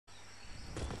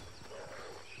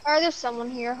Or there's someone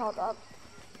here. Hold up.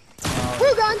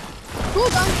 Blue gun! Blue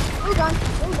gun! Blue gun!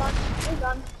 Blue gun! Blue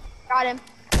gun! Got him.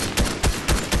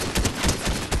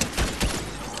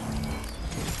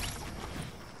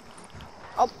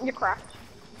 Oh, you're cracked.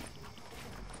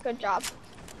 Good job.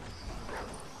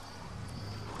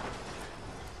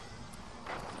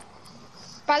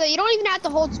 By the way, you don't even have to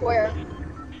hold square.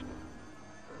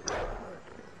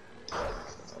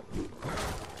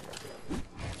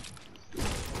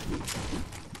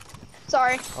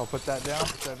 Sorry. Oh, put that down.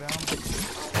 Put that down.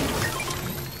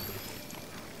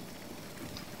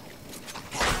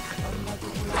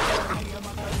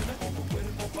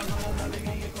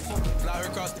 Fly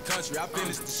across the country. I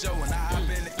finished the show and I've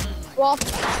been. Wolf.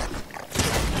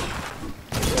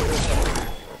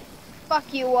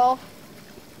 Fuck you, Wolf.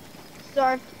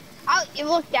 Sorry.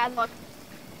 Look, Dad, look.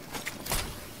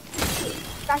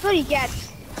 That's what he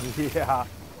gets. Yeah.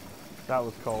 That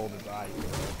was cold as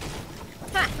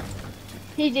ice.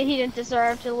 He didn't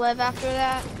deserve to live after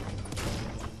that.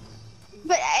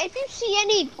 But if you see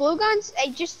any glue guns,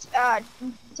 just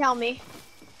tell me.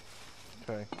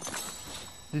 Okay.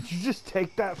 Did you just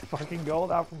take that fucking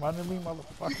gold out from under me,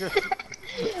 motherfucker?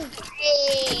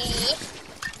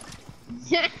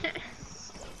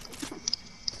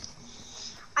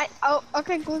 Oh,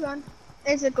 okay, glue gun.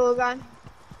 There's a glue gun.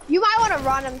 You might want to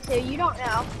run them too. You don't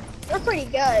know. They're pretty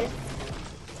good.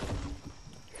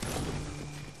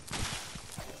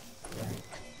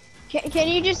 Can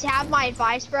you just have my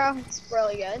advice, bro? It's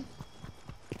really good.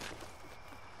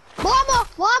 Llama,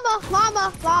 llama,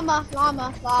 llama, llama,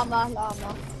 llama, llama,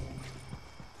 llama.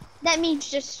 That means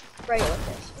just spray with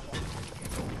this.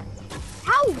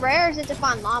 How rare is it to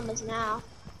find llamas now?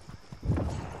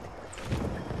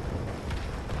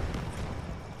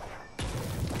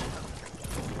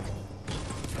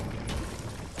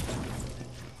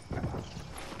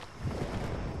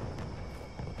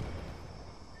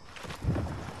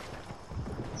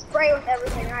 Spray with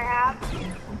everything I have.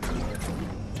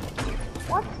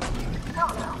 What? I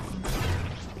don't know.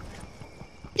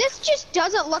 This just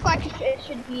doesn't look like it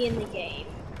should be in the game.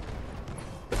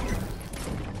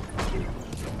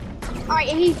 Alright,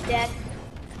 and he's dead.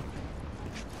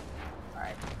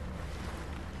 Alright.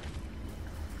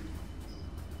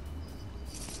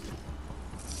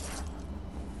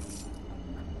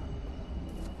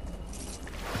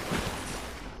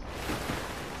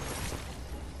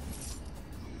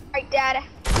 Alright, Dad.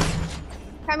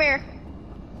 Come here.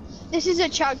 This is a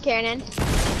chug cannon.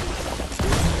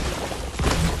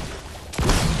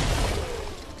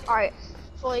 Alright,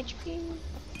 full HP.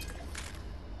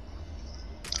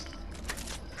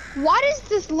 Why does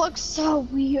this look so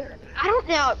weird? I don't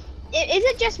know. Is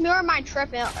it just me or am I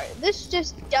tripping? This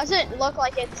just doesn't look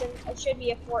like it should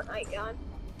be a Fortnite gun.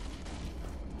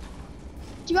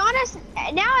 To be honest,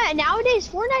 nowadays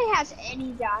Fortnite has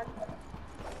any gun.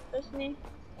 Just me.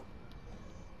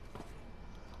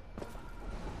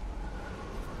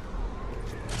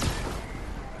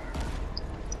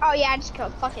 Oh yeah, I just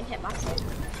fucking hit myself.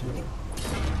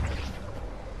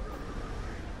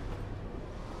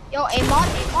 Yo, aimbot.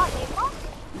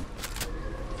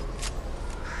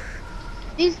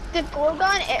 The glue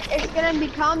gun, it's gonna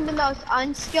become the most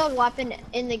unskilled weapon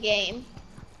in the game.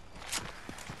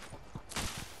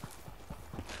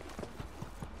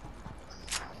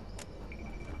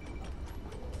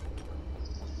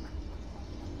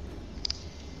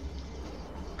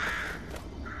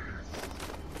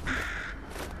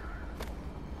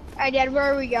 Alright, Dad,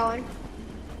 where are we going?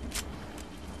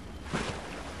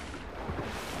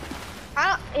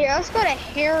 Here, let's go to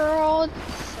Harold.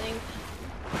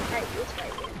 Right, this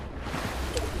right here.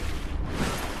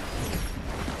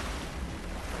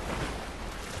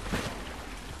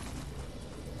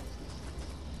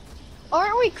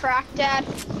 Aren't we cracked, Dad?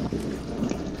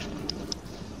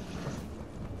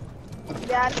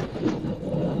 Dad?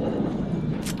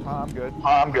 I'm good.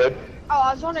 I'm good. Oh,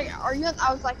 I was wondering, are you?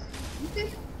 I was like,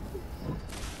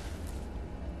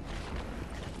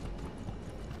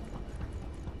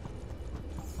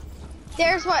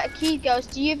 there's what a key goes.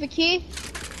 Do you have a key?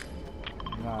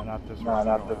 No, not this No, round.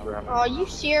 not this round. Oh, are you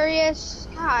serious?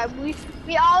 God, we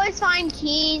always find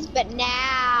keys, but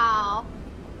now.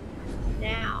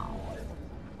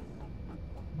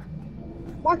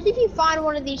 Mark, if you find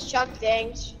one of these chug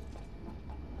things.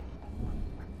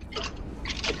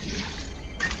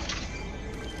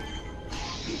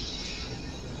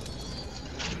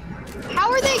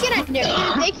 How are they gonna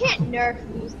nerf? They can't nerf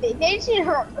these. They just need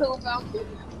to remove them.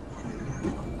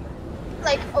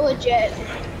 Like, legit.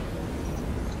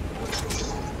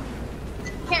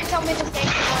 Can't tell me the same thing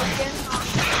again.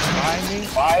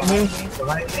 Behind me.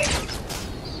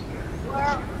 Where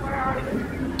are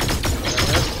you?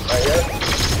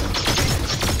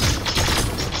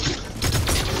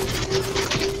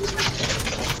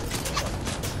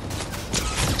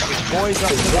 boys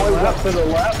up to the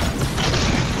left.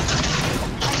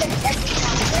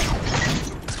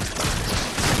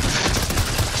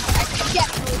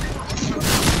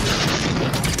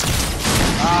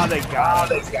 Ah, they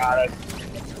got it.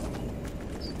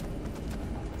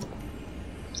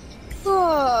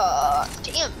 Oh,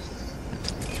 damn.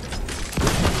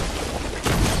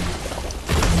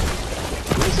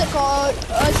 What's it called?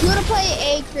 If you want to play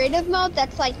a creative mode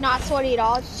that's like not sweaty at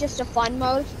all, it's just a fun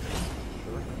mode.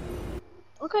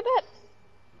 Okay,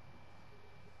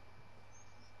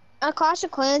 bet. Clash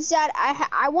of Clans, Dad.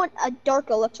 I want a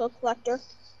dark elixir collector.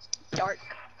 Dark,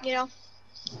 you know,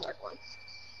 dark one.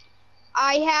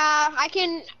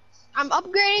 I'm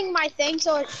upgrading my thing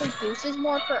so it produces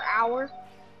more per hour.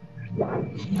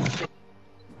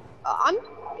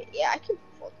 Yeah, I can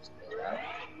afford this.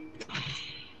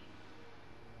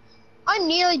 I'm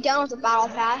nearly done with the battle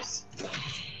pass.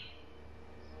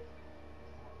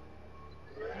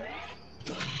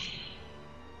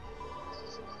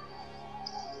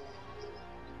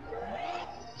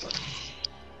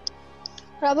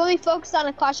 But let me focus on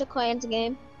a Clash of Clans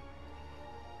game.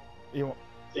 You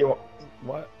want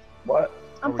what?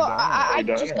 I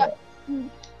just got.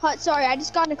 Sorry, I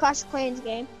just got in a Clash of Clans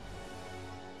game.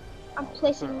 I'm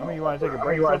placing. I mean, you want to take a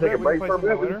break? For a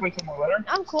bit? We can play some more later.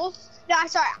 I'm cool. Yeah,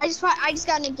 sorry. I just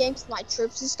got in a game so my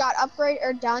troops just got upgraded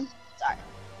or done. Sorry.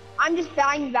 I'm just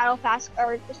buying the battle pass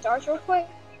or the stars real quick.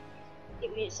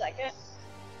 Give me a second.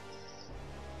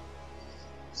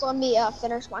 So let me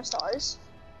finish my stars.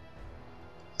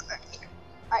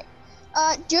 Alright.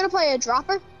 Do you want to play a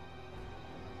dropper?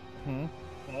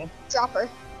 Dropper.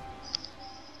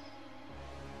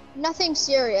 Nothing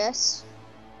serious.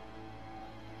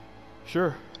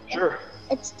 Sure.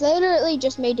 It's literally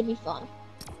just made to be fun.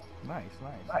 Nice.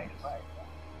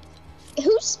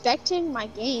 Who's spectating my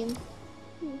game?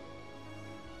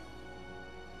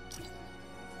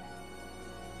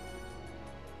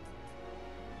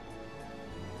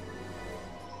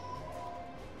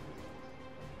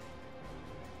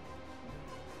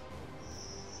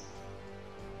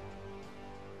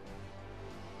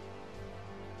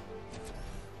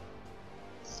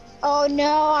 Oh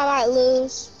no, I might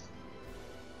lose.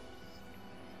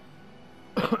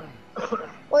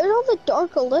 Where's all the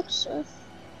dark elixir?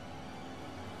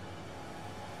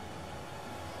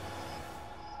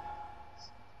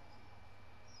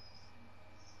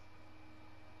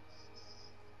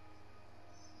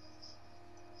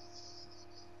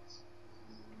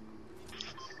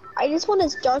 I just want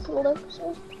his dark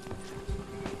elixir.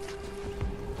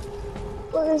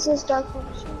 Where is this dark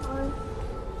elixir?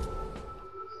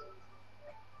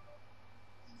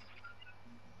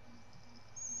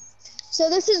 So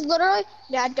this is literally,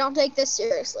 Dad, don't take this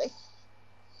seriously.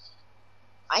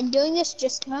 I'm doing this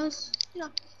just because, you know,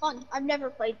 fun. I've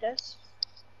never played this.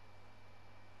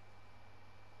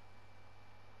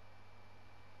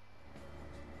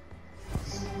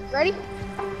 Ready?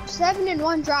 7 and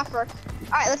 1 dropper.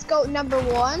 Alright, let's go number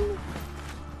 1.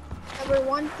 Number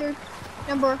 1 through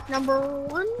number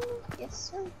 1.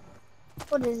 Yes, sir.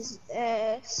 What is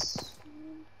this?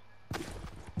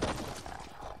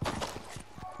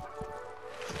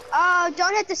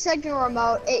 Don't hit the signal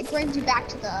remote. It brings you back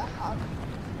to the hub.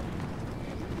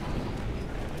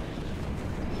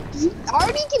 Did you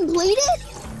already complete it?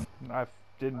 I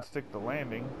didn't stick the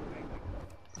landing.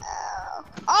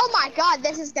 Oh my god,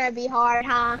 this is gonna be hard,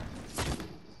 huh?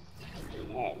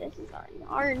 Yeah, this is already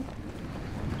hard.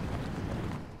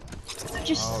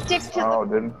 Just stick to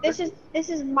the. This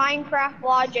is Minecraft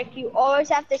logic. You always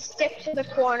have to stick to the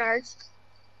corners.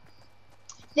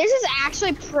 This is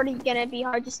actually pretty gonna be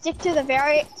hard. Just stick to the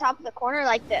very top of the corner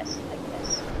like this.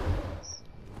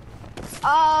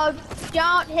 Oh,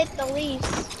 don't hit the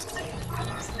leaves.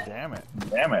 Damn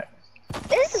it.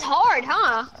 This is hard,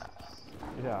 huh?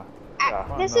 Yeah.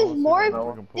 This is more.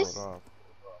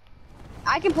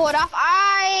 I can pull it off.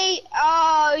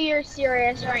 Oh, you're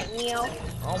serious right now.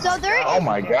 Oh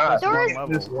my god.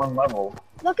 This one level.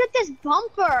 Look at this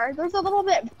bumper. There's a little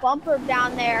bit bumper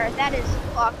down there. That is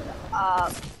fucked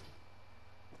up.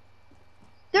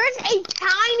 There's a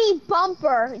tiny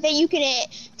bumper that you can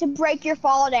hit to break your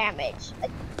fall damage. A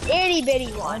itty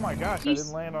bitty one. Oh my gosh, I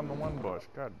didn't land on the one bush.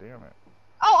 God damn it.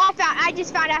 Oh, I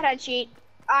just found out how to cheat.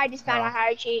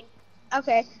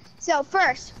 Okay, so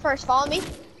first follow me.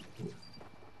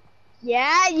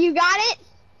 Yeah, you got it?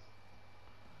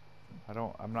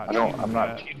 I'm not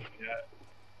cheating yet.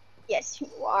 Yes, you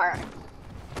are.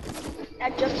 I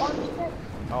just launched it.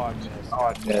 Oh,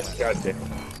 I missed. God damn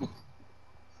it.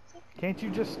 Can't you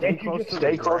just stay close to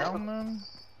the ground then?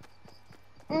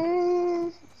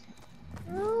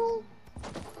 No.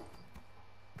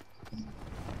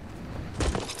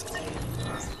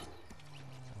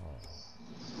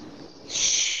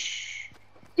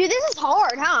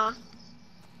 hard, huh?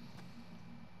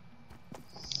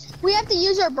 We have to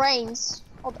use our brains.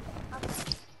 Hold on.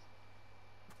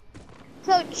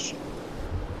 Coach.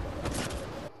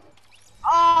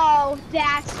 Oh,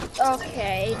 that's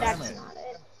okay. That's not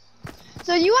it.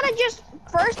 So you want to just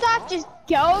first off just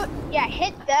go, yeah,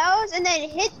 hit those, and then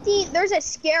hit there's a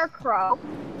scarecrow.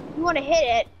 You want to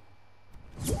hit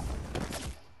it.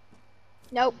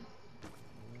 Nope.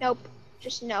 Nope.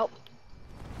 Just nope.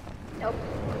 Nope.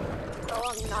 No,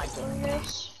 I'm not doing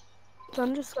this.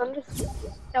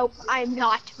 Nope, I'm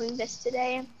not doing this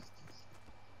today.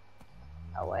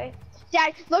 No way.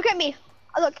 Dad, look at me.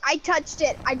 Look, I touched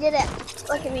it. I did it.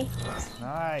 Look at me.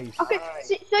 Nice. Okay,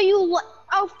 so you.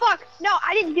 Oh fuck! No,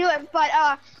 I didn't do it, but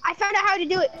I found out how to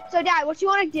do it. So, Dad, what you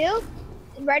want to do?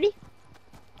 Ready?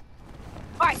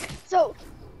 All right. So,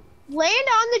 land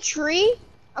on the tree.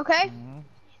 Okay. Mm-hmm.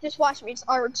 Just watch me.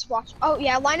 Just watch. Oh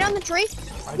yeah, land on the tree.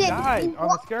 I died on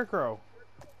the scarecrow.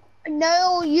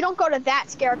 No, you don't go to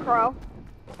that scarecrow.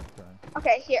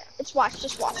 Okay, here. Just watch.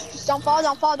 Just watch. Just don't fall.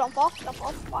 Don't fall. Don't fall. Don't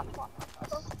fall. Watch.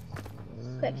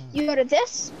 Okay, you go to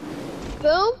this.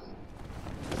 Boom.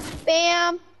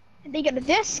 Bam. And then you go to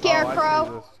this scarecrow. Oh, I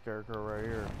see this scarecrow right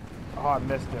here. Oh, I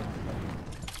missed him.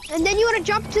 And then you want to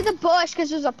jump to the bush because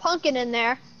there's a pumpkin in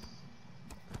there.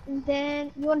 And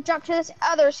then you want to jump to this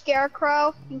other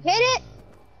scarecrow. You hit it.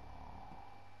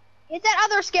 Hit that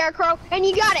other scarecrow, and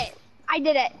you got it. I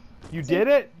did it. You did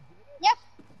it? Yep.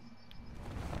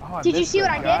 Oh, did you see what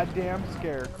I did? Goddamn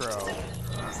scarecrow.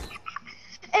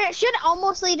 And it should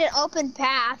almost lead an open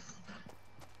path.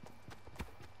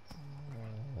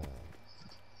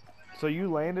 So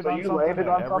you landed on something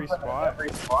at every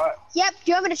spot? Yep.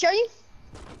 Do you want me to show you?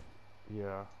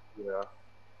 Yeah.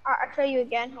 Alright, I'll show you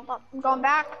again. Hold on. I'm going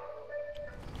back.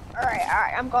 Alright,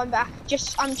 I'm going back.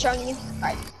 I'm showing you.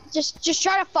 Alright. Just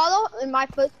try to follow in my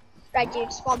foot. I do.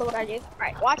 Just follow what I do.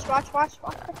 Alright, watch.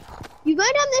 You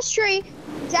land on this tree.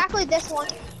 Exactly this one.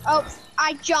 Oh,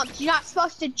 I jumped. You're not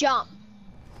supposed to jump.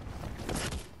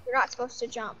 You're not supposed to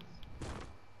jump.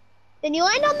 Then you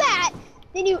land on that.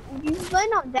 Then you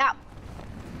land on that.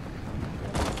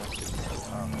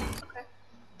 Okay.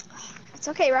 It's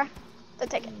okay, right? Don't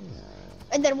take it.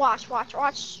 And then watch.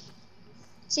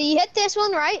 So you hit this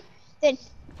one, right? Then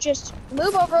just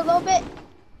move over a little bit.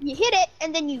 You hit it,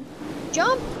 and then you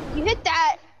jump. You hit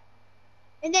that,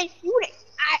 and then you would.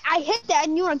 I hit that,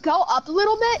 and you want to go up a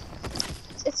little bit.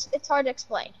 It's hard to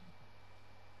explain.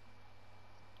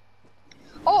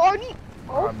 Oh,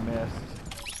 I missed.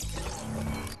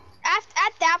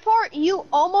 At that part, you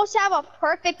almost have a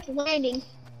perfect landing.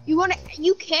 You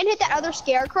can hit that other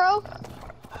scarecrow,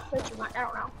 but you might. I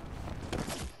don't know.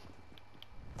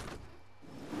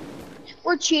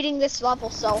 We're cheating this level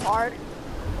so hard.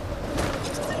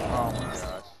 Oh my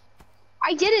gosh.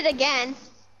 I did it again.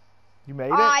 You made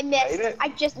it? I missed. I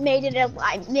just made it.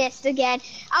 I missed again.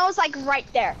 I was like right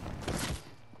there.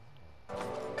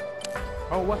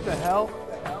 Oh, what the hell?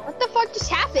 What the fuck just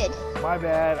happened? My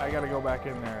bad. I gotta go back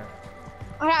in there.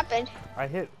 What happened? I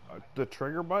hit the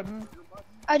trigger button.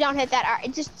 Oh, don't hit that. All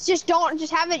right, just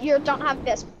have it. Don't have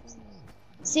this.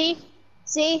 See?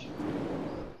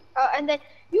 And then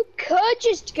you could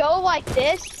just go like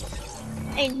this,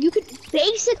 and you could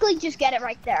basically just get it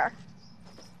right there.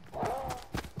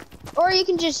 Or you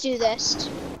can just do this.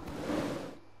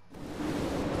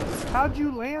 How'd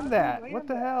you land that? What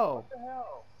the hell?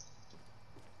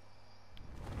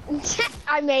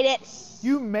 I made it.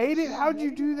 You made it? How'd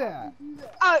you do that?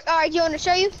 Oh, alright, you want to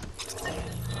show you?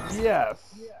 Yes.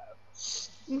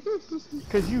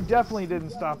 Because you definitely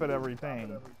didn't stop at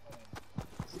everything.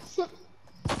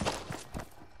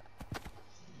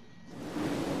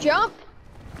 Jump.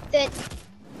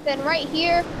 Then right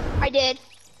here, I did.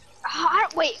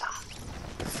 Wait.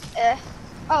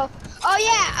 Oh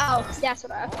yeah. Oh, that's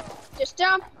what I. Just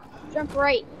jump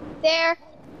right there.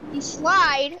 You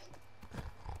slide.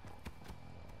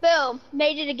 Boom.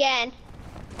 Made it again.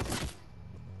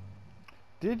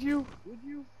 Did you?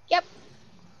 Yep.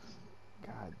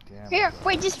 God damn. Here,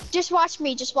 wait. Just watch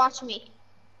me.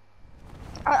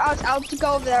 I'll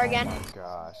go over there again. Oh my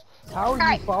gosh. How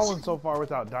are you falling so far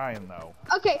without dying though?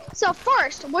 Okay, so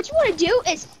first, what you want to do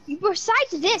is,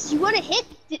 besides this, you want to hit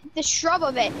the shrub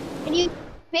of it, and you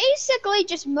basically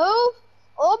just move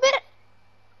a little bit,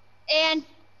 and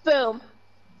boom.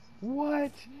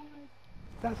 What?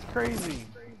 That's crazy.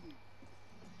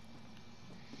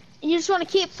 And you just want to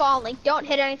keep falling. Don't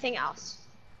hit anything else.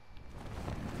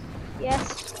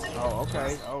 Yes. Oh,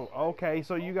 okay. Oh, okay.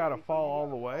 So you gotta fall all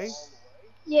the way?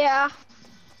 Yeah.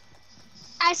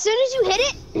 As soon as you hit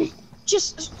it,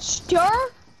 just stir.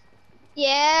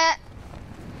 Yeah.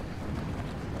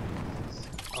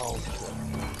 Oh Oh shit.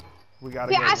 We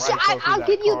gotta Yeah, go right I'll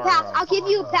give you a path. I'll give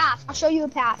you a path. I'll show you a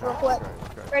path real quick.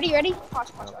 Okay. Ready? Watch.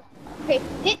 Okay,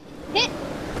 hit.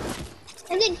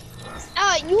 And then,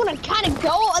 you wanna kind of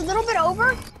go a little bit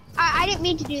over? I didn't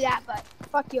mean to do that, but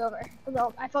fuck you over.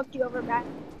 I fucked you over, Matt.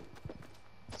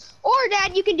 Or,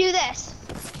 Dad, you can do this.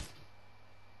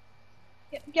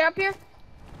 Get up here.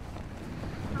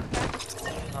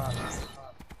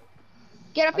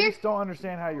 Get up here. I just don't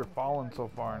understand how you're falling so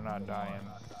far and not dying.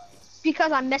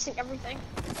 Because I'm missing everything.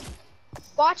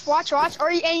 Watch.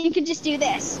 And you can just do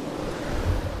this.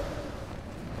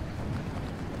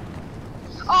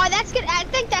 Oh, that's good. I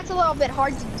think that's a little bit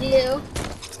hard to do.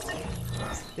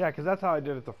 Yeah, because that's how I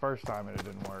did it the first time and it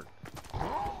didn't work.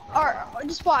 Or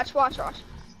just watch.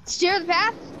 Steer the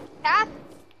path.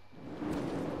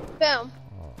 Boom.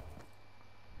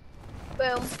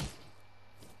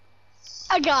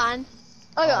 Gone.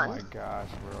 Oh my gosh,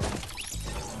 bro.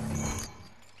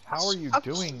 How are you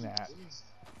doing that?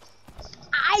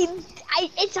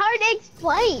 It's hard to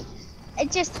explain.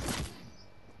 It just,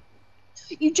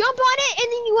 you jump on it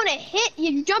and then you want to hit,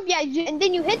 and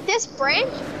then you hit this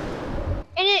branch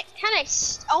and it kind of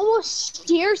almost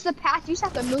steers the path. You just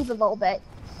have to move a little bit.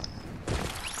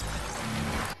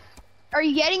 Are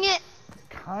you getting it?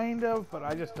 Kind of, but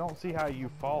I just don't see how you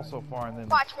fall so far and then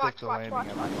watch.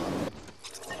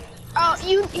 Oh,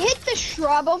 you hit the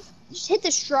shrub. Just hit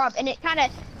the shrub and it kind of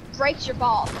breaks your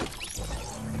ball.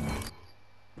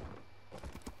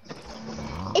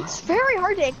 It's very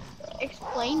hard to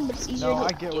explain, but it's easier to do. No,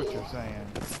 I get what you're saying.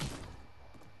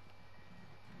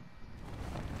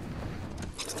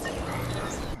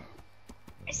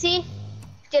 See?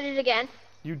 Did it again.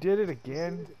 You did it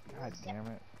again? God damn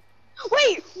it.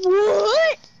 Wait,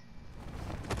 what?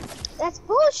 That's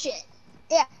bullshit.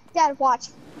 Yeah, Dad, watch.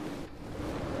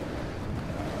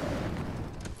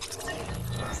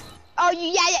 Oh,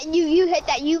 you hit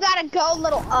that. You gotta go a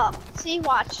little up. See,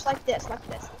 watch, like this.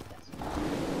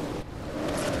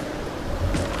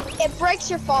 It breaks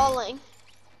your falling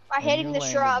by hitting the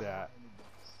shrub. That.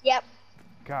 Yep.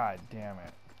 God damn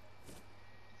it.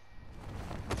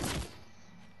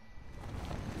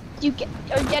 Are you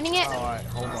getting it? Alright,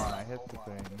 hold on, I hit the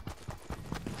thing.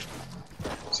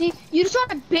 See, you just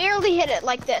want to barely hit it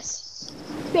like this.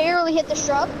 Barely hit the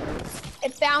shrub.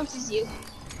 It bounces you.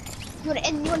 You want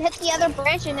to hit the other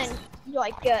branch and then you're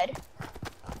like, good.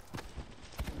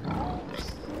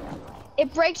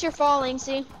 It breaks your falling,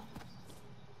 see?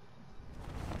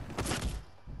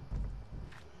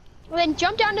 Well, then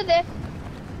jump down to the...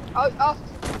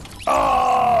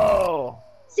 Oh!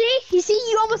 See?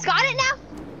 You almost got it now?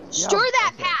 Yeah, Stir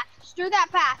that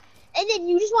path. And then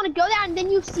you just want to go down and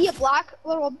then you see a black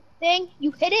little thing.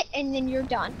 You hit it and then you're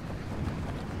done.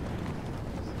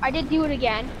 I did do it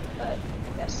again, but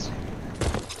yes.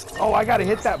 Oh, I gotta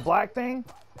hit that black thing?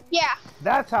 Yeah.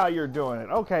 That's how you're doing it.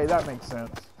 Okay, that makes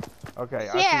sense. Okay,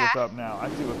 I see what's up now.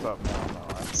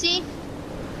 No, see?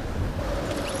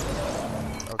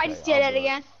 Okay, I just did it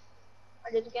again.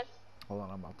 I did it again. Hold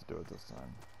on, I'm about to do it this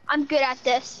time. I'm good at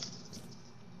this.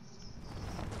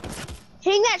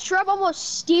 Hitting that shrub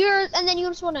almost steers, and then you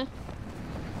just want to...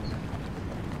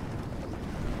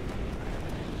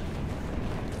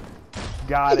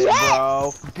 Got it,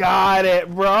 bro. Got it,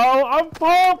 bro. I'm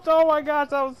pumped. Oh my gosh,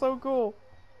 that was so cool.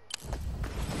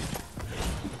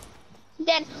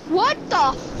 Then, what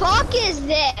the fuck is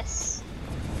this?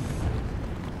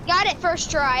 Got it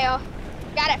first try,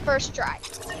 Got it first try.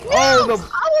 No! I was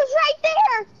right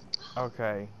there!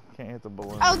 Okay, can't hit the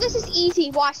balloon. Oh, this is easy.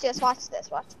 Watch this.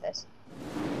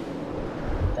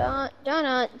 Dun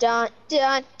dun dun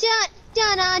dun dun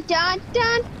dun dun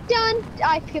dun dun.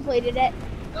 I completed it.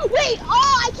 Wait!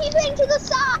 Oh, I keep hitting to the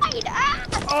side. Ah!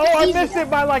 Oh, I missed it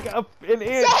by like an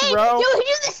inch, bro. We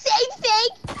do the same thing.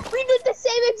 We did the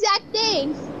same exact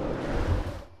thing.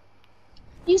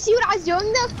 You see what I was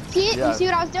doing though? See it? Yeah. You see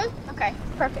what I was doing? Okay,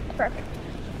 perfect.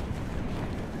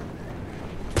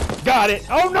 Got it.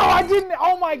 Oh no, I didn't.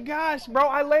 Oh my gosh, bro.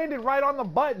 I landed right on the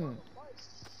button.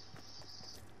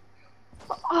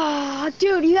 Oh,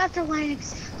 dude, you have to land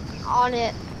exactly on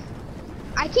it.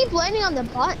 I keep landing on the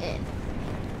button.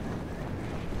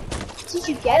 Did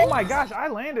you get it? Oh my gosh, I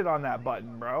landed on that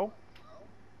button, bro.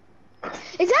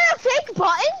 Is that a fake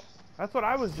button? That's what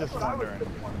I was just wondering.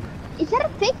 Is that a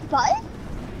fake button?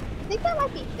 I think that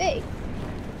might be fake.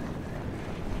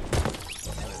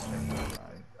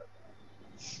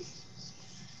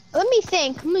 Let me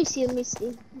think. Let me see.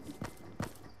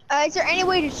 Is there any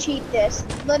way to cheat this?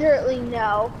 Literally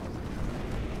no.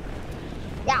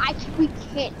 Yeah, we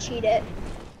can't cheat it.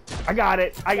 I got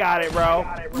it, bro.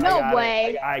 No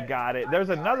way. I got it. There's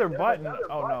another button.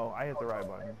 Oh no, I hit the right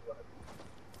button.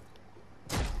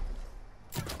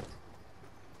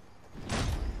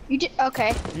 You did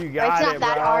okay. You got it's not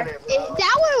that hard.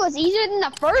 That one was easier than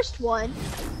the first one.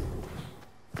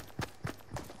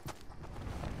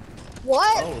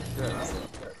 What? Oh shit.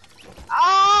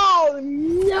 Oh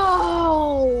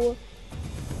no!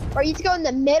 Or you have to go in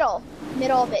the middle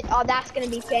of it. Oh, that's gonna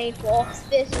be painful.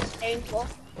 This is painful.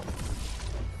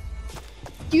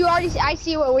 Do you already? I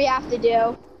see what we have to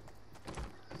do.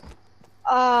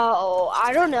 Oh,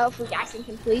 I don't know if I can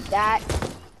complete that.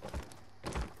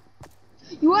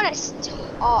 You wanna and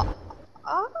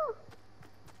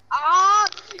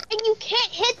you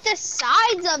can't hit the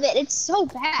sides of it. It's so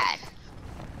bad.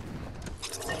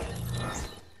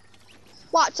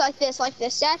 Watch like this,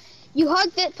 Dad. You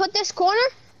hug it, put this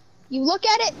corner, you look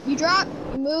at it, you drop,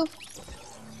 you move.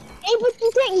 Hey, but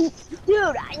you can't,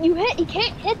 dude, you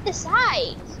can't hit the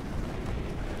sides.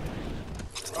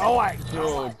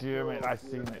 Oh, damn it, I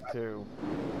seen it too.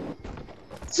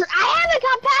 So I haven't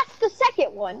got past the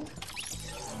second one.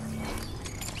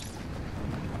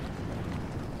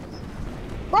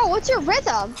 Bro, what's your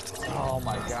rhythm? Oh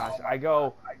my gosh, I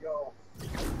go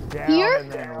down here?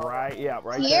 And then right here?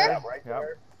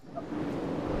 there. Yep.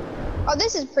 Oh,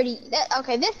 this is pretty.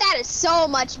 Okay, that is so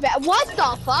much better. What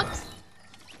the fuck?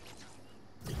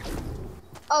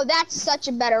 Oh, that's such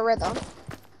a better rhythm.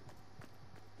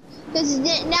 Because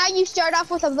now you start off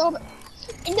with a little bit.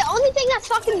 And the only thing that's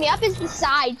fucking me up is the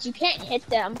sides. You can't hit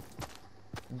them.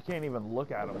 You can't even look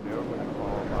at them, dude, when you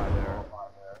fall by there.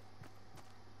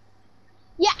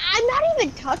 Yeah, I'm not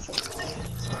even touching.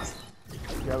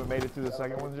 You haven't made it through the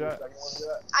second one yet?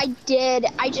 I did.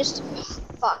 I just.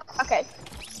 Fuck. Okay.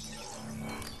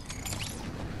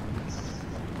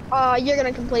 You're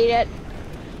gonna complete it.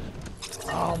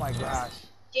 Oh my gosh.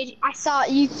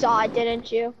 You saw it,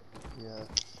 didn't you? Yeah.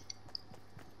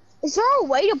 Is there a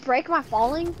way to break my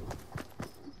falling?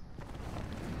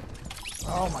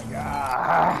 Oh my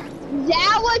god.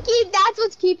 That's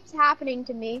what keeps happening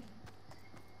to me.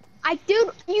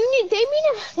 Dude, they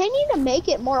need to make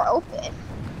it more open.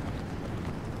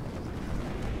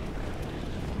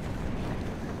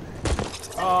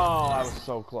 Oh, I was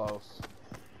so close.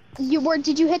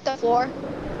 Did you hit the floor?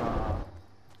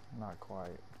 Not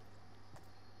quite.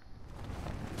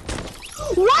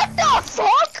 What the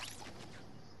fuck?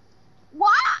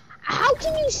 What? How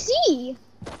can you see?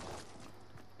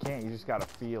 Can't, you just gotta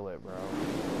feel it, bro.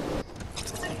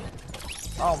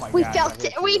 Oh my god. We felt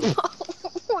it. We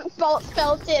both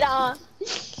felt it,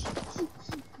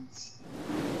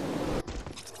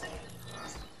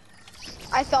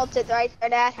 I felt it right there,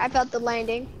 Dad. I felt the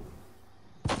landing.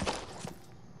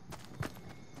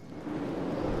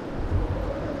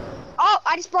 Oh,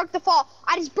 I just broke the fall.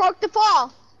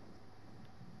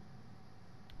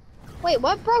 Wait,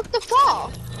 what broke the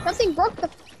fall? Something broke the...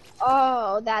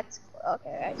 Oh, that's...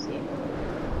 Okay, I see.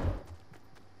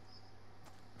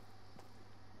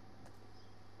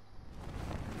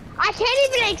 I can't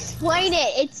even explain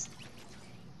it. It's...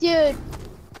 Dude,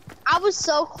 I was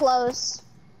so close.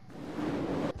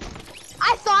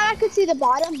 I thought I could see the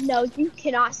bottom. No, you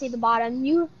cannot see the bottom.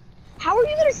 How are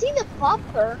you gonna see the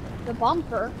bumper? The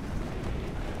bumper?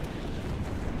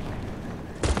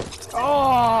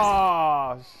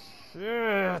 Oh,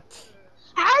 shit.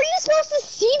 How are you supposed to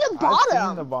see the bottom? I've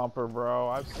seen the bumper, bro.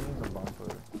 I've seen the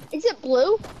bumper. Is it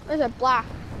blue or is it black?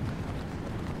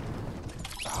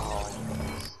 Oh,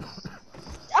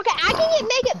 okay, I can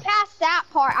make it past that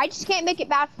part. I just can't make it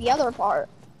past the other part.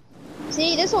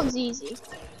 See, this one's easy.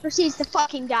 Proceeds to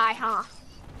fucking die, huh?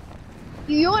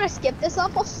 You want to skip this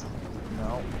level?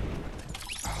 No.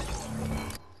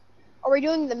 Are we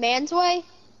doing the man's way?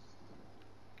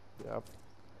 Yep.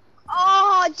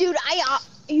 Oh, dude,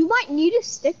 you might need to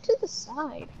stick to the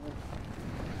side.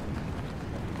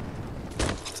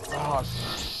 Oh,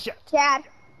 shit. Dad.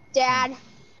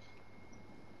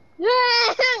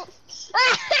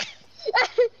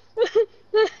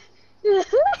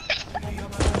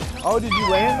 Oh, did you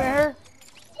land there?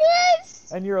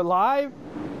 Yes. And you're alive?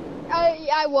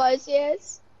 I was,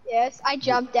 yes. Yes, I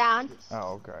jumped down.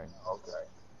 Oh, okay.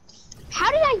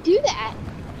 How did I do that?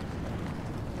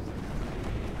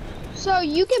 So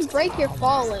you can break your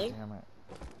falling. Damn it.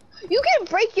 You can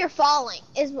break your falling.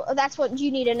 That's what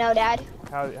you need to know, Dad.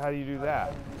 How do you do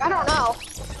that? I don't know.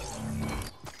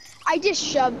 I just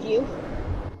shoved you.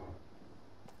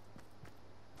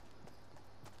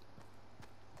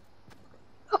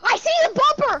 I see the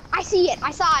bumper! I see it.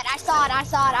 I saw it.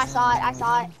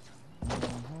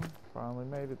 Finally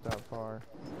made it that far.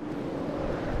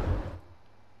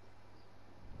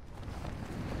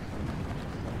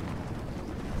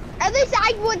 At least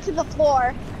I went to the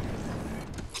floor.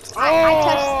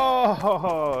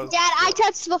 Oh! Dad, I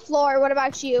touched the floor. What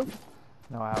about you?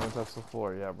 No, I haven't touched the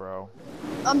floor yet, bro.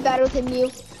 I'm better than you.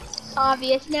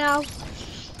 Obvious now.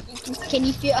 Can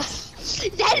you feel? I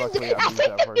think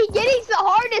the beginning's the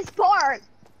hardest part.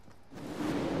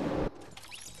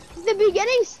 The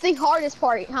beginning's the hardest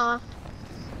part, huh?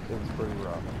 It's pretty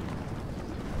rough.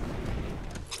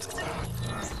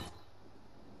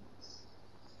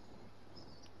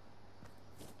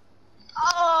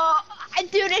 Oh,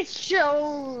 dude, it's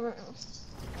so.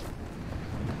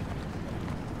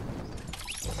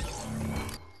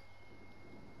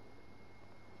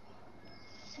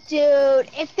 Dude,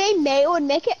 if they would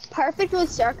make it perfectly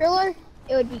circular,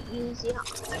 it would be easy.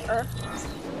 Huh?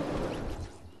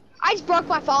 I just broke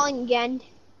my falling again.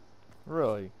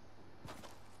 Really?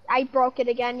 I broke it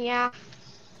again, yeah.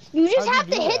 You just have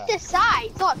to hit the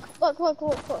sides. Look. Look.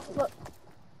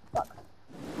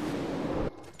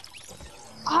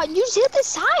 You just hit the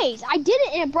sides. I did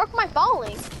it and it broke my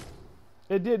falling.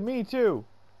 It did me too.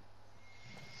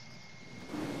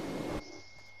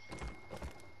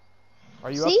 Are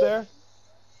you up there?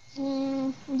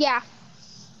 Yeah.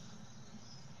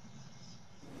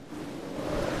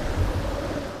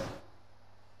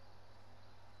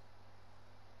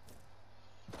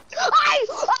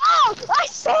 I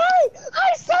saw it!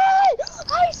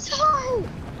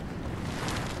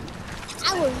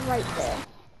 I was right there.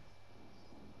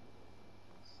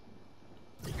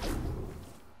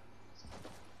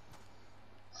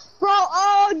 Bro,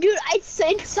 oh dude, it's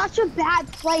in such a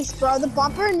bad place, bro. The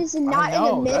bumper is not in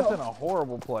the middle. That's in a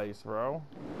horrible place, bro.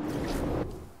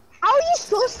 How are you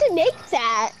supposed to make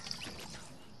that?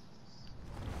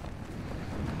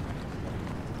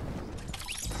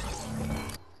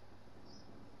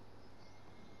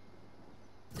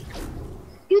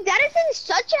 Dude, that is in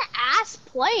such an ass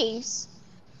place.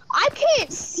 I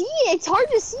can't see it. It's hard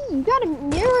to see. You gotta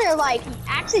mirror, like,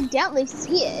 accidentally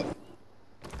see it.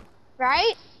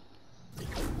 Right?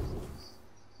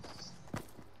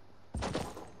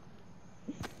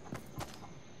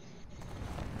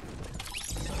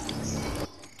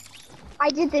 I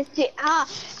did this too. I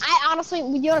honestly,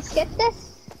 would you want to skip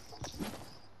this?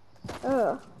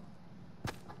 Ugh.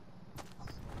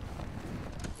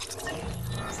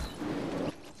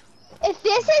 If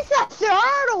this is the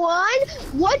third one,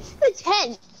 what's the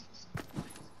 10th?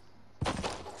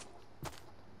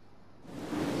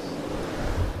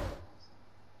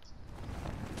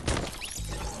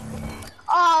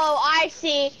 Oh, I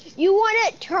see. You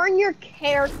want to turn your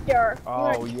character.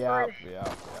 Oh, yeah.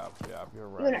 You're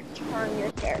right. You want to turn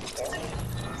your character.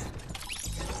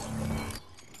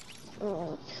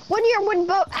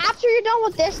 After you're done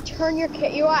with this,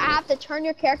 you have to turn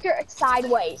your character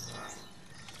sideways.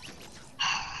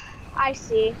 I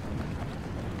see.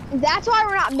 That's why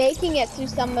we're not making it through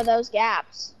some of those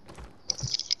gaps.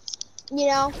 You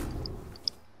know?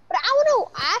 But I want to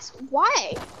ask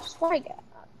why. Just why gap?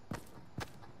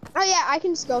 Oh yeah, I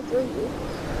can just go through you.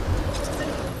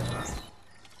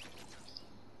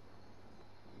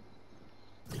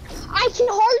 I can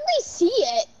hardly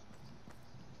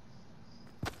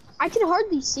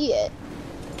see it.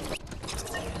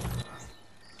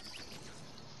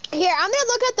 Here, I'm gonna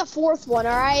look at the fourth one,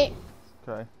 alright?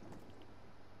 Okay.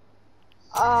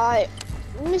 Let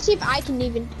me see if I can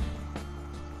even.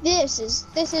 This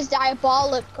is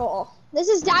diabolical. This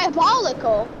is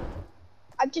diabolical.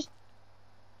 I'm just.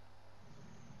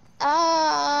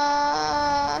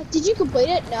 Did you complete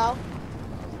it? No.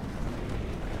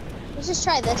 Let's just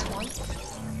try this one.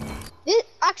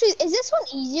 Actually, is this one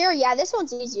easier? Yeah, this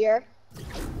one's easier.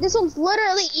 This one's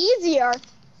literally easier.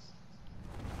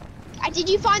 Did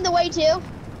you find the way too?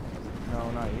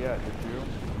 No, not yet. Did you?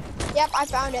 Yep, I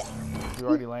found it. You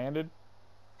already landed?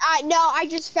 No, I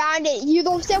just found it. You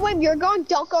the same way you're going.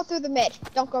 Don't go through the mid.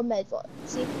 Don't go mid. Look,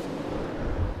 see?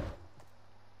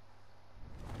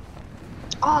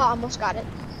 Oh, I almost got it.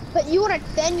 But you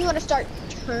wanna start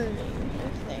turning. I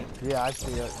think. Yeah, I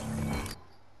see it.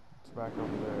 It's back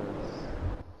over there.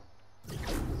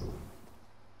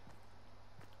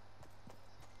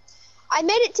 I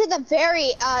made it to the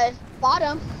very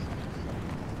bottom.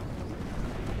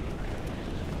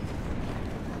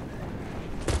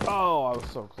 Oh, I was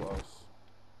so close.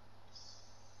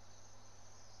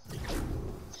 Dude,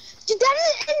 that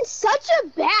is in such a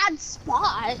bad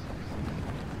spot.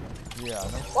 Yeah, I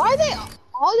know. Why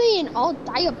are they in all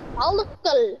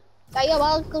diabolical? Oh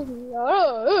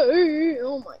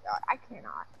my god, I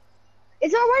cannot.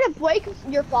 Is there a way to break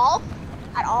your fall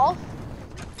at all?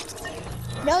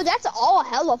 No, that's all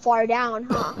hella far down,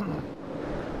 huh?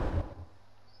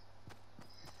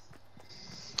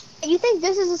 You think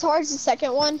this is as hard as the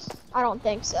second one? I don't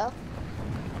think so.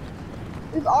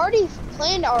 We've already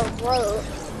planned our route.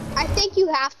 I think you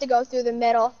have to go through the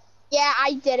middle. Yeah,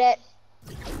 I did it.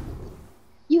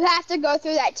 You have to go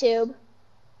through that tube.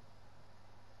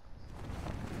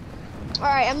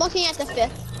 Alright, I'm looking at the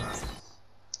 5th.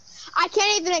 I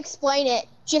can't even explain it.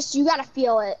 Just, you gotta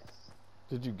feel it.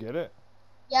 Did you get it?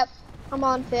 Yep, I'm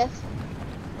on 5th.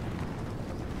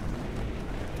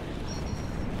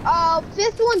 Oh,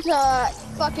 5th one's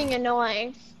fucking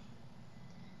annoying.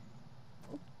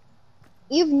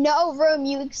 You've no room,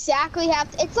 you exactly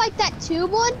have to, it's like that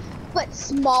tube one, but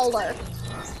smaller.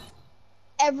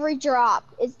 Every drop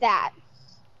is that.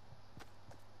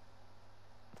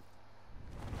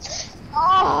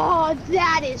 Oh,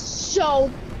 that is so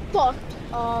fucked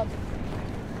up.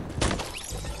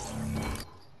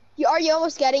 Are you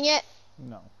almost getting it?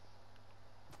 No.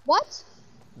 What?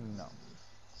 No.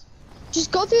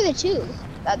 Just go through the tube.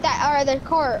 Or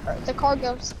the car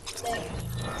goes thing.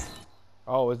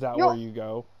 Oh, is that where you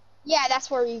go? Yeah, that's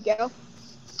where you go.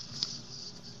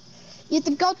 You have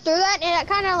to go through that, and it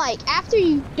kind of like, after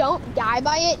you don't die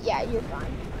by it, yeah, you're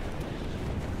fine.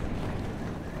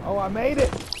 Oh, I made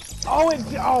it! Oh,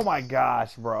 oh my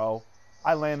gosh, bro.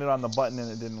 I landed on the button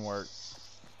and it didn't work.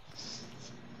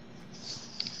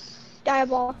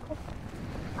 Diabolical.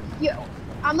 Yo,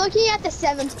 I'm looking at the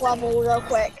 7th level real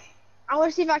quick. I want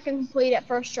to see if I can complete it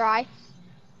first try.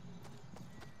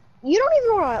 You don't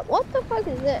even want to. What the fuck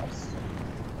is this?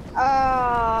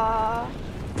 Oh,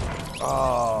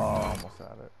 almost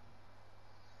had it.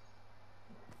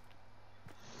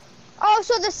 Oh,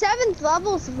 so the 7th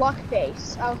level is luck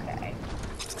base. Okay.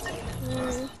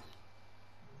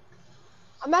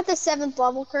 I'm at the 7th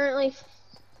level currently.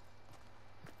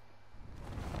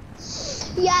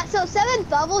 Yeah, so 7th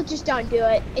level, just don't do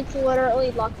it. It's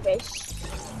literally luck based.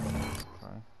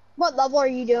 Okay. What level are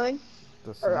you doing?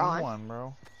 The same one,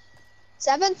 bro.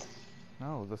 7th?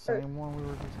 No, the same one we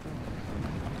were just doing.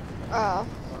 Oh.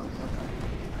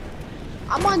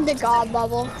 I'm on the god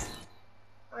level.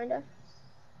 Kinda.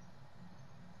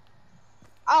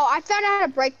 Oh, I found out how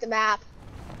to break the map.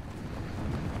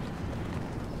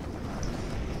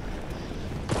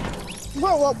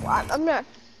 Whoa, I'm gonna...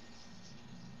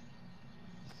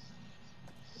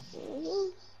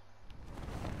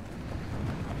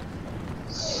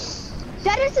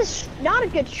 That is not a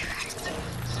good try.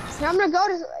 Now I'm gonna go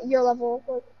to your level.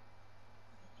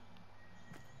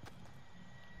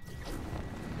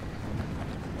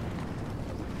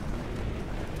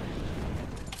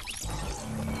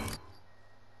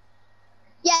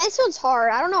 Yeah, this one's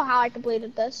hard. I don't know how I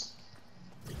completed this.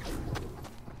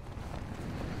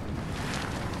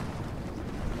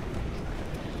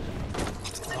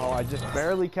 Oh, I just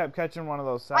barely kept catching one of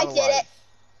those satellites. I did it.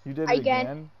 You did it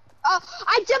again? Oh,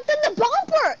 I jumped in the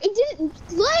bumper. It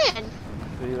didn't land.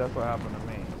 See, that's what happened to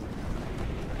me.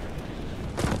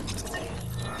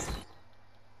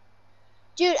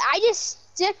 Dude, I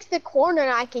just stick the corner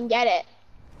and I can get it.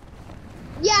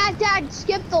 Yeah, Dad,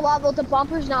 skip the level. The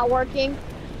bumper's not working.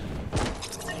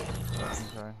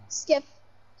 Okay. Skip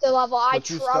the level. But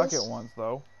you stuck it once,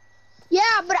 though.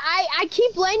 Yeah, but I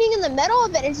keep landing in the middle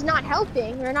of it. It's not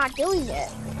helping. We're not doing it.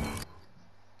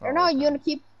 Or no, you want to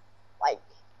keep, like,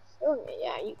 doing it.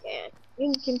 Yeah, you can.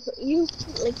 You can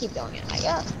really keep doing it, I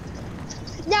guess.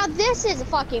 Now, this is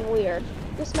fucking weird.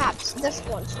 This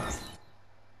one's...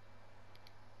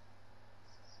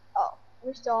 Oh,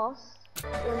 we're still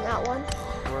doing that one.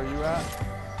 Where are you at?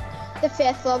 The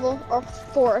 5th level, or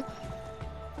 4th.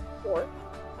 4th.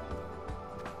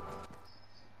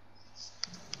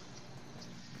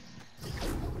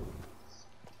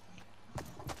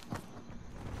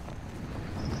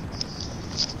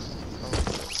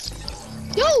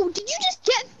 Yo, did you just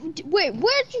get... Wait,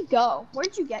 where'd you go?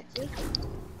 Where'd you get to?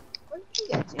 Where'd you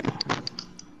get to?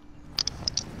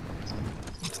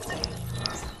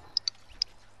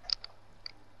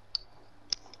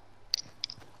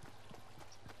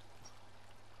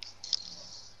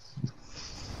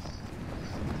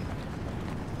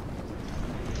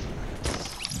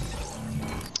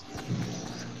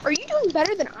 Are you doing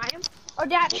better than I am? Oh,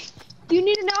 Dad, you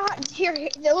need to know how... Here,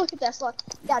 look at this, look.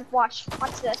 Dad, watch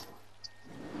this.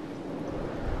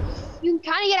 You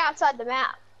can kind of get outside the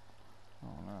map.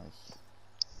 Oh, nice.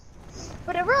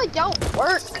 But it really don't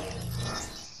work.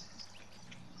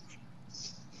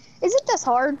 Isn't this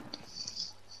hard?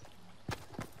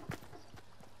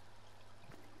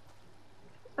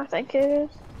 I think it is.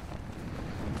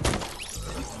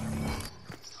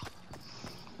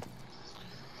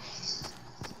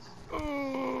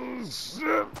 Oh,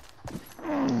 shit.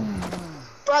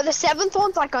 Bro, the 7th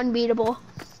one's like unbeatable.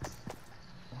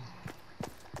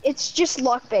 It's just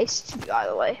luck based, by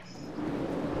the way.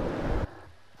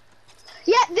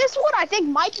 Yeah, This one I think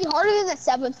might be harder than the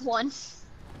 7th one.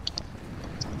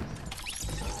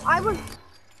 I'm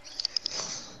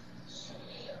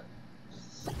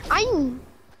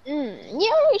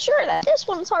yeah, sure that this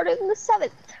one's harder than the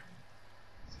 7th.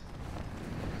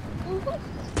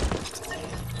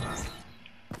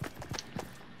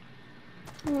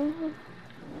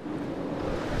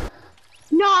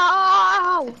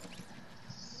 No!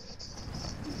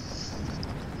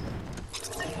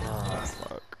 Oh,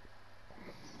 fuck.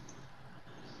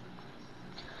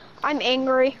 I'm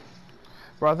angry.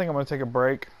 Bro, I think I'm gonna take a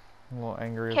break. I'm a little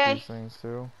angry at these things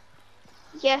too.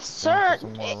 Yes, sir.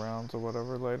 Some more rounds or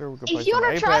whatever later. We can If play you some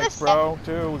wanna try Apex, this, bro,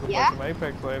 too. We can play some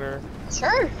Apex later.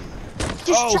 Sure.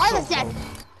 Just try so this set.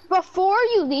 Before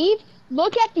you leave,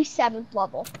 look at the 7th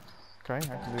level. Okay, I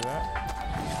can do that.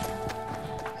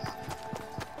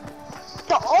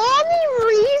 The only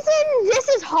reason this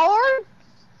is hard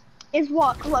is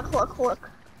look.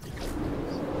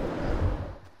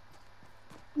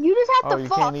 You just have to you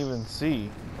fall. can't even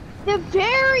see. The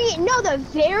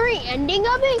very ending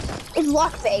of it is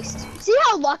luck based. See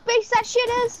how luck based that shit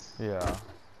is? Yeah.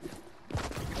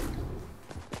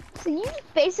 So you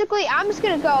basically, I'm just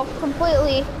gonna go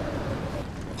completely,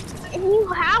 and you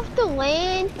have to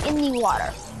land in the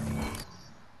water.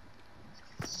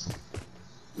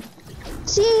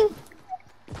 See?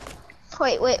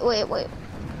 Wait,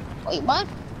 what?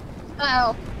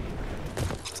 Oh.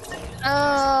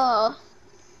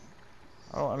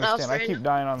 I don't understand. I keep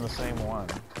dying on the same one.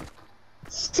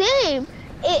 Same.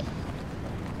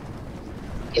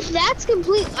 If that's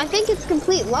complete, I think it's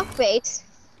complete luck based.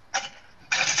 What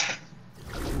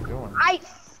are you doing?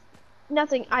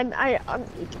 Nothing. I'm.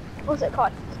 What's it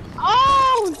called?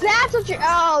 Oh, that's what you're.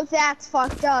 Oh, that's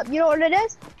fucked up. You know what it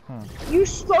is? You're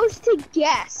supposed to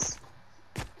guess.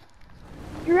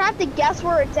 You have to guess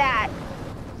where it's at.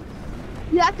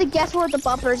 You have to guess where the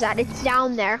bumper's at. It's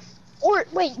down there. Or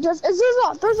wait, there's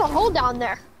a hole down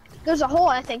there. There's a hole,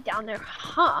 I think, down there.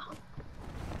 Huh.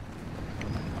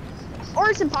 Or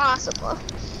it's impossible.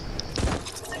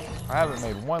 I haven't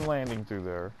made one landing through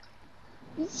there.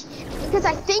 Because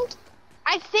I think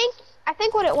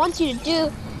what it wants you to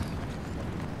do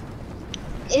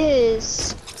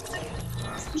is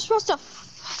you're supposed to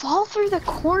fall through the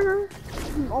corner.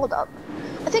 Hold up.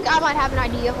 I think I might have an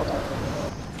idea. Hold up.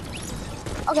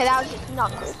 Okay, that was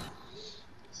not cool.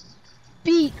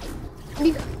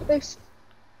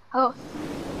 Oh,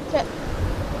 shit.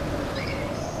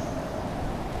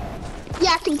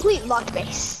 Yeah, complete luck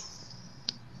base.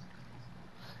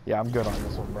 Yeah, I'm good on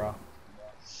this one, bro.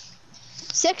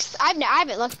 6th? I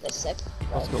haven't looked at this 6th.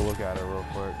 Let's go look at it real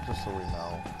quick, just so we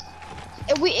know.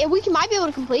 We might be able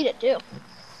to complete it too.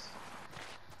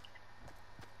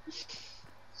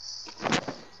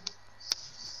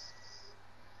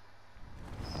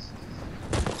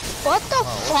 What the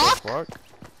fuck?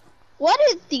 What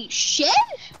is the shit?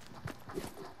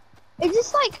 Is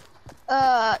this like,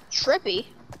 trippy?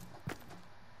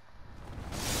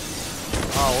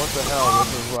 Oh, what the hell?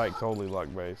 This is like totally luck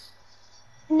based.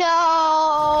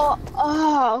 No.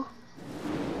 Oh.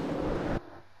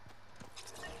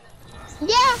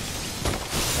 Yeah.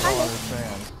 I don't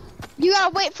understand. You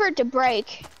gotta wait for it to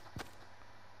break.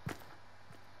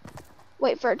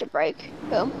 Wait for it to break.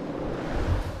 Boom.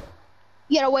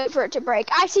 You gotta wait for it to break.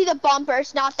 I see the bumper.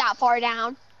 It's not that far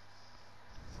down.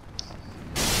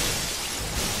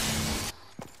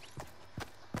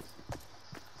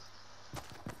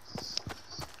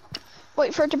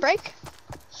 Wait for it to break.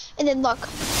 And then look.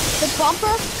 The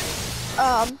bumper.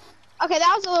 Okay,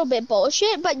 that was a little bit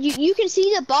bullshit, but you can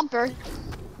see the bumper.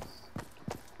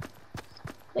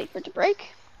 Wait for it to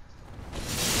break.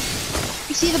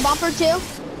 You see the bumper too?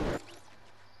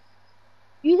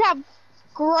 You have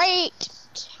great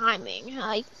timing,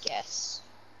 I guess.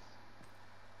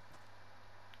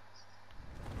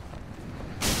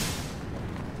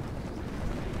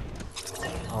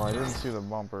 Oh, I didn't see the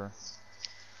bumper.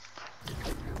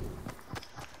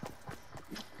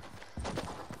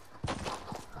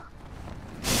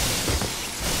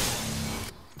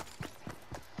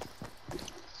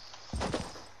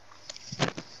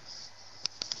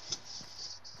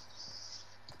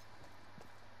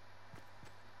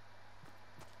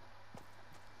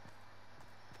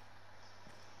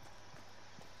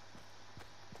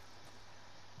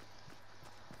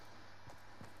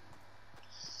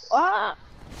 Ah.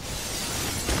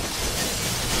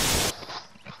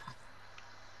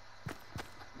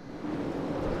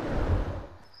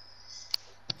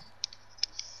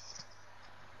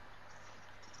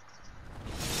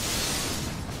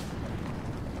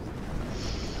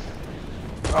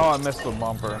 Oh, I missed the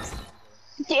bumper.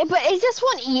 Yeah, but is this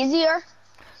one easier?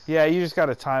 Yeah, you just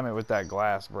gotta time it with that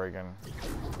glass breaking.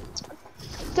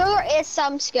 There is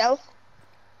some skill.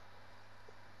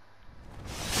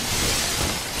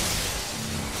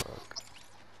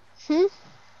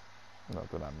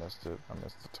 Nothing, I missed it. I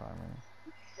missed the timing.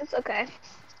 It's okay.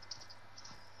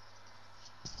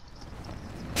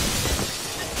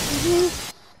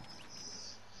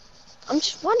 I'm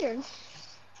just wondering.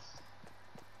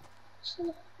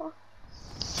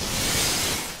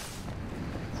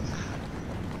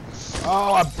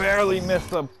 Oh, I barely missed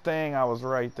the thing. I was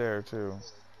right there too.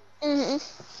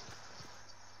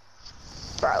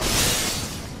 Bro.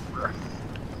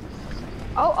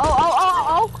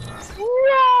 Oh.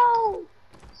 No!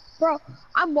 Bro,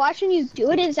 I'm watching you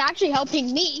do it. It's actually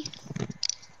helping me.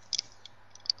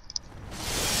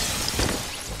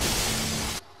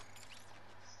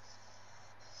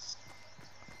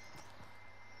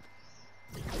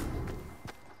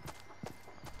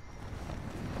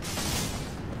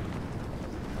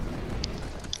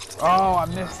 Oh, I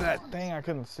missed that thing. I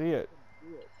couldn't see it.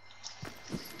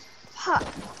 Huh.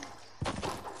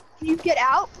 Can you get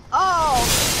out?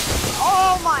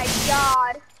 Oh my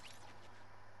god.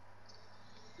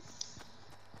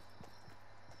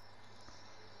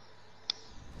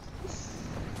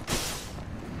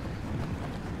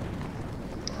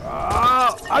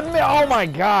 Oh my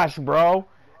gosh, bro.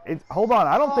 Hold on.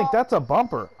 I don't think that's a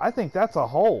bumper. I think that's a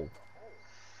hole.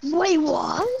 Wait,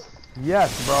 what?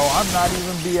 Yes, bro. I'm not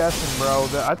even BSing, bro.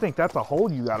 I think that's a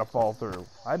hole you gotta fall through.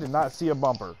 I did not see a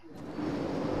bumper.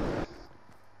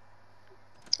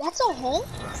 That's a hole?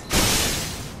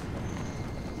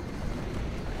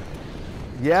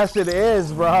 Yes, it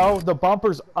is, bro. The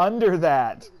bumper's under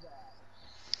that.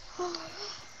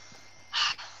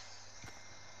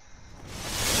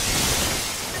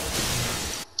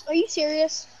 Are you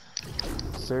serious?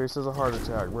 Serious as a heart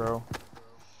attack, bro.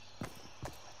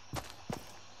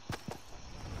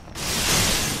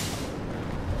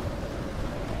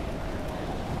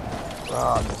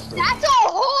 That's a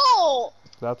hole!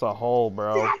 That's a hole,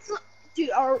 bro. Dude,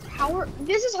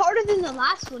 this is harder than the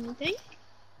last one, you think?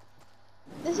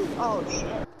 This is, oh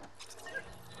shit.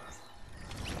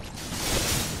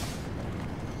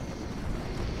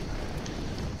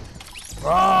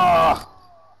 Ah!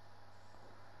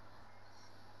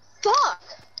 Fuck!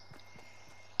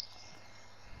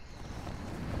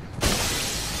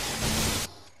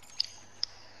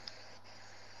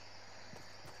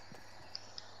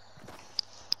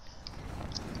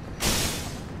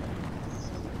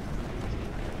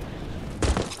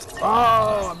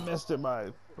 Oh, I missed it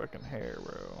by fucking hair,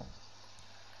 bro.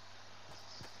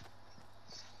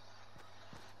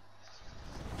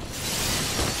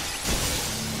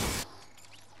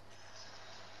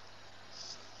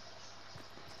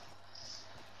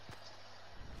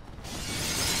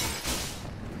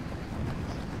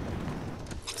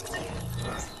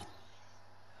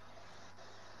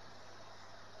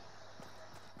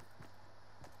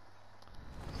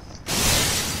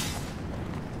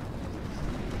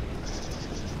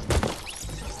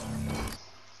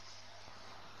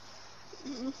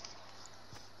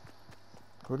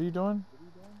 What are you doing?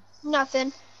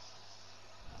 Nothing.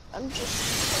 I'm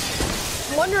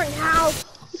just wondering how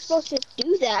you're supposed to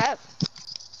do that.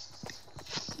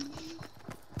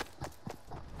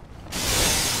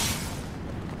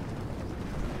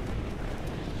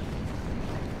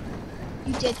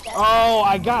 You did that. Oh,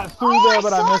 I got through there,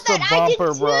 but I missed the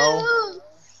bumper, bro. I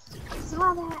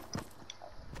saw that.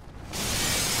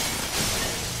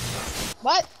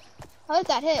 What? How did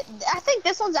that hit? I think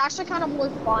this one's actually kind of more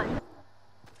fun.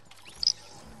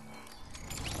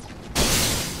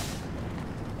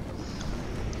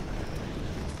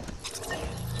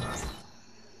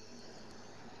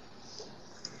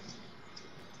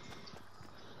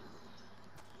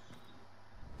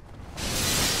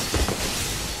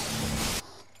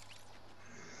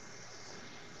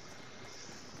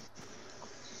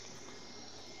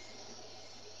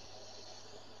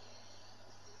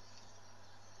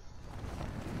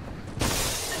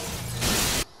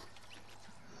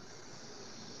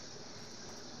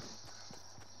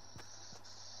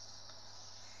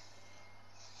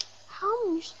 How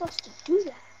am I supposed to do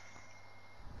that?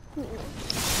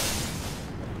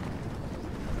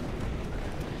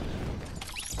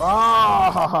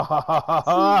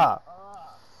 Ah!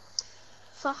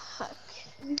 Fuck.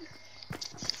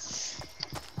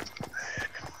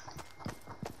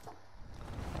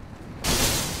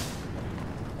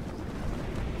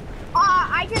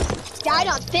 I just died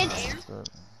on thin air.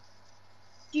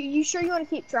 You sure you want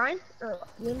to keep trying? Or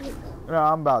No,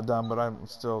 I'm about done, but I'm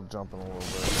still jumping a little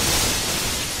bit.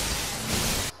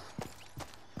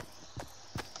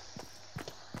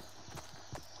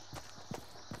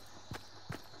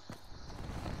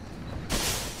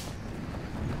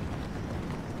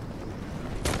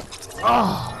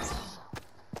 Oh.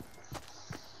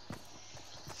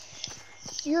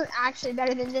 You're actually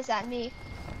better than this at me.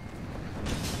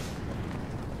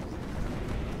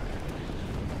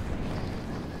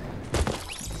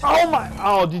 Oh my!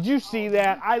 Oh, did you see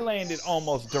that? I landed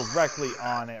almost directly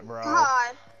on it, bro.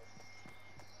 God.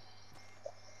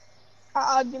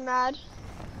 I'd be mad.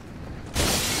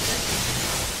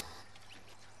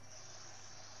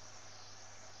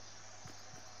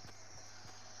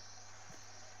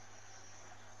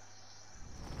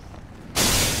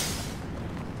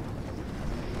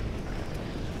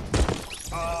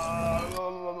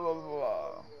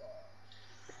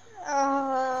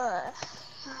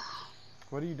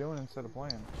 What are you doing instead of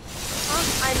playing?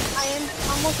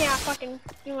 I'm looking at fucking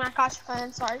doing my costume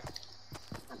plan. Sorry.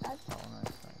 My bad. Oh,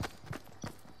 nice,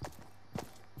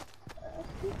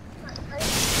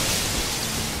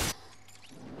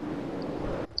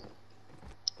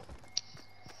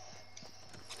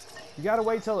 You gotta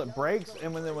wait till it breaks,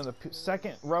 and when the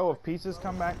second row of pieces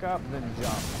come back up, then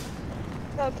jump.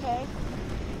 Okay.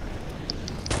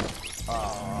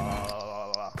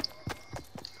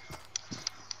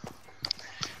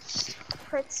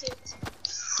 Pursuit.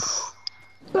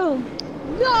 Boom.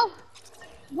 No.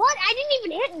 What? I didn't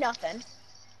even hit nothing.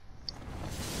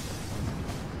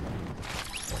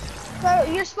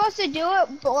 So you're supposed to do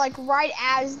it, but like right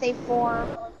as they form.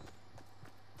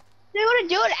 They want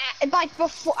to do it like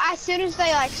before, as soon as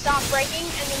they like stop breaking,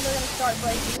 and then they're gonna start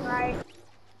breaking, right?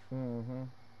 Mm-hmm.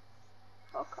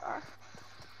 Okay.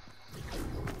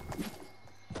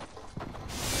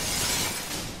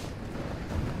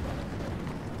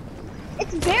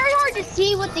 It's very hard to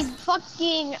see with the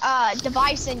fucking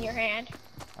device in your hand.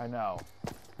 I know.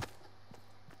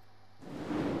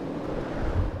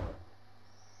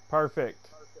 Perfect.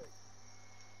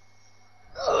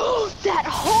 That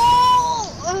hole!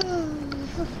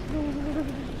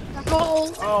 That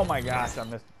hole. Oh my gosh, I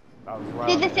missed. I was right.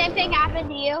 Did the same thing happen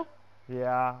to you?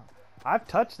 Yeah. I've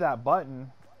touched that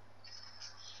button.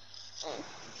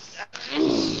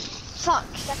 Fuck.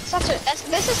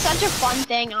 This is such a fun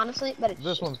thing, honestly. But it's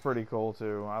This one's pretty cool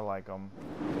too. I like them.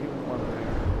 Even one of the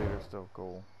completers still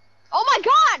cool. Oh my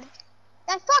god!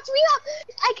 That fucked me up.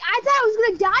 Like I thought I was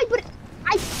gonna die, but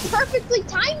I perfectly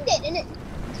timed it, and it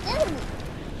killed me.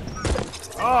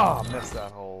 Oh, missed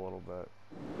that hole a little bit.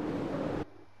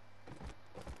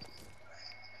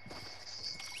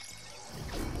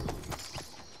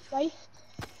 Right?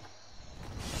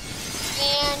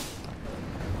 And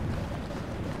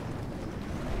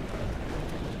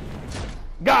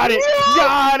got it! No!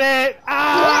 Got it!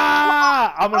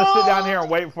 Ah! I'm gonna sit down here and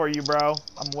wait for you, bro.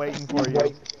 I'm waiting for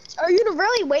you. Are you gonna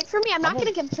really wait for me? I'm not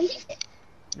gonna complete it.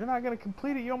 You're not gonna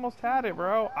complete it. You almost had it,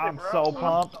 bro. I'm so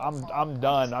pumped. I'm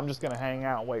done. I'm just gonna hang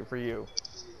out and wait for you.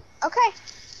 Okay.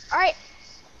 All right,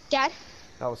 Dad.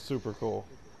 That was super cool.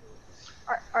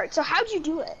 All right. So how'd you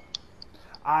do it?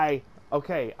 I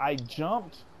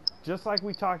jumped just like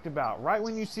we talked about. Right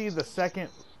when you see the second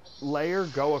layer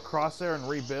go across there and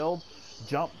rebuild,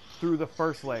 jump through the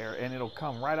first layer and it'll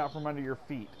come right out from under your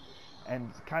feet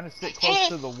and kind of stick close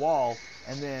to the wall,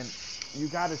 and then you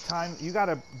got to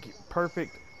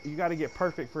get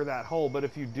perfect for that hole, but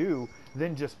if you do,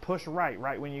 then just push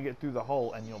right when you get through the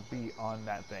hole and you'll be on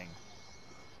that thing.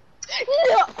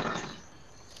 No.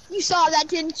 You saw that,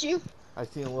 didn't you? I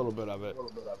seen a little bit of it.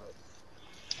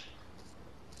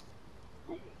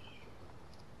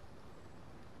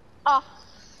 Oh,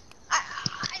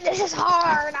 this is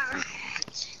hard.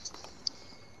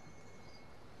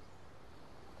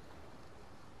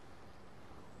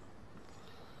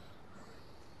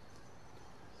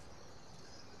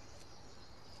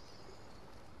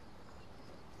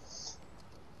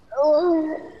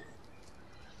 Oh.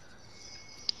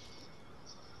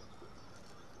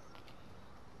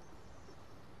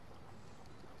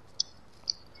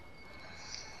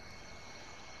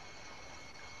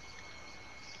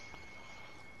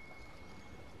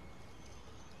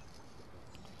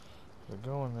 They're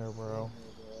going there, bro.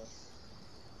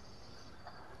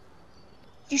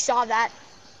 You saw that.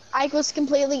 I was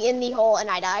completely in the hole and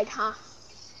I died, huh?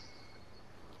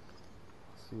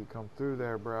 See you come through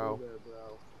there, bro.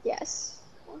 Yes.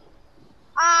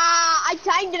 I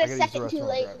timed it a second too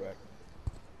late. Right back.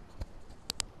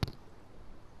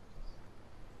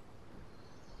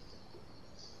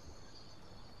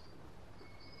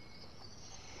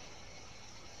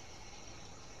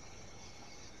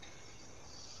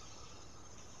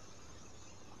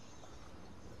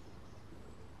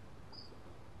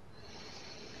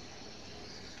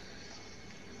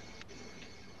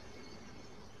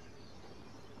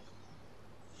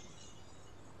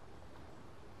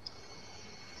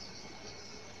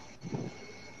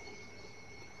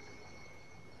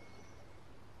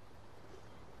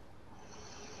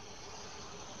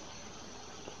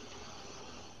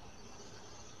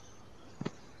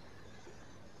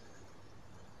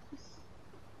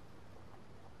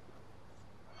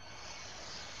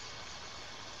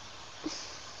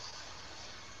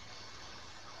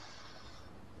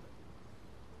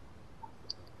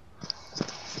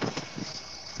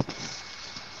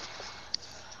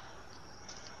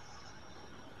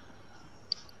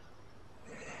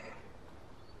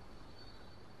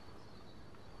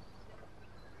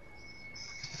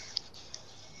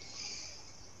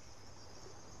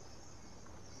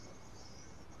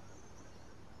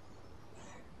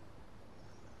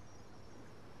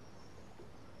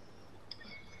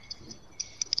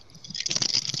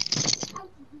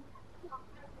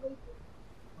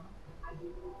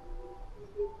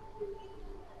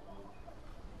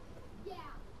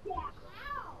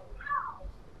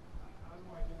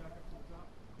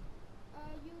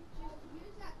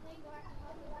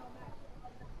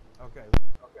 Okay.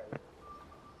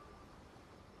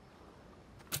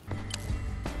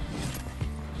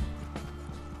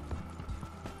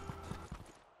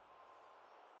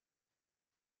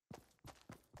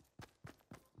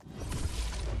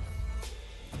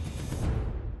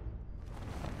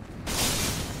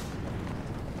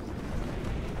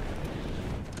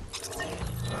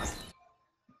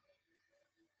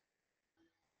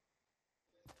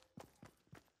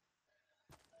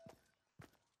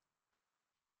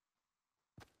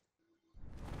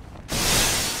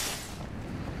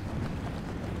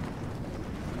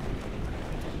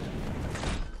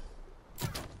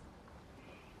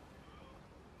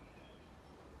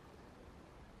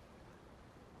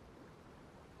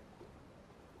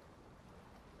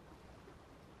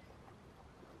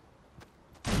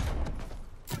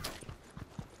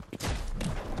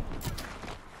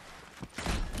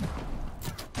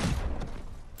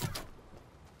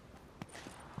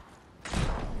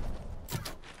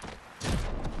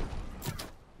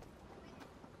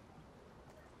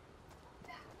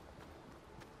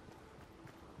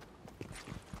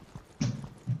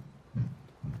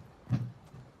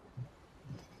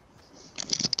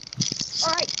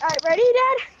 Alright, ready,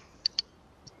 Dad?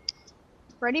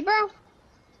 Ready, bro?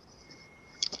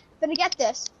 Gonna get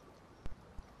this.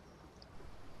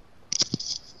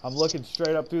 I'm looking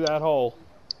straight up through that hole.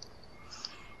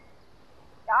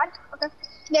 God? Okay.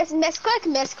 Misclick.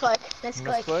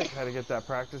 Misclick. Had to get that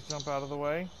practice jump out of the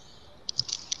way.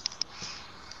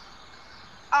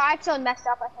 Oh, I actually messed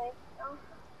up, I think.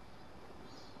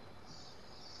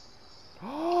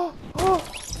 Oh.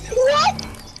 What?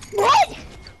 What?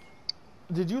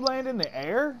 Did you land in the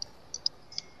air?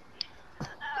 Did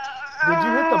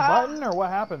you hit the button or what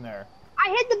happened there? I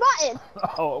hit the button.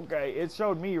 Oh, okay. It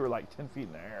showed me you were like 10 feet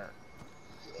in the air.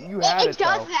 You had it, does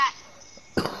though. that.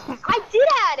 I did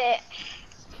have it.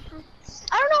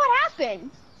 I don't know what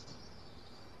happened.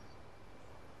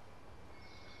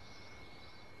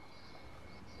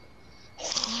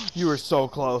 You were so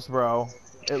close, bro.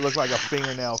 It looked like a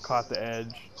fingernail caught the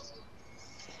edge.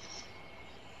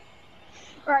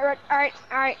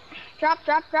 Alright. Drop.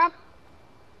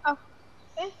 Oh.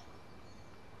 Okay.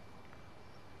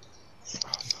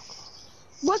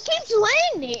 What keeps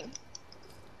landing?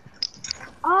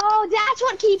 Oh, that's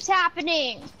what keeps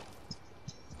happening.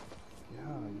 Yeah,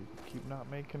 you keep not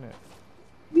making it.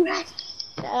 You have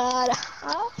Bro,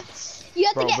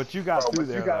 to get... but you got through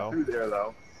there,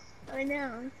 though. I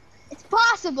know. It's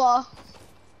possible.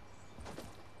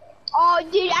 Oh,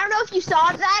 dude, I don't know if you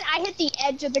saw that. I hit the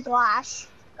edge of the glass.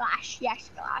 Glass.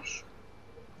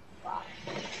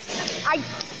 I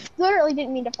literally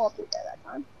didn't mean to fall through there that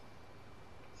time.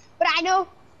 But I know.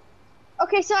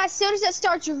 Okay, so as soon as it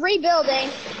starts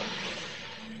rebuilding.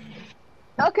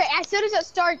 Okay, as soon as it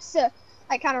starts to,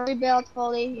 like, kind of rebuild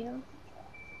fully, you know.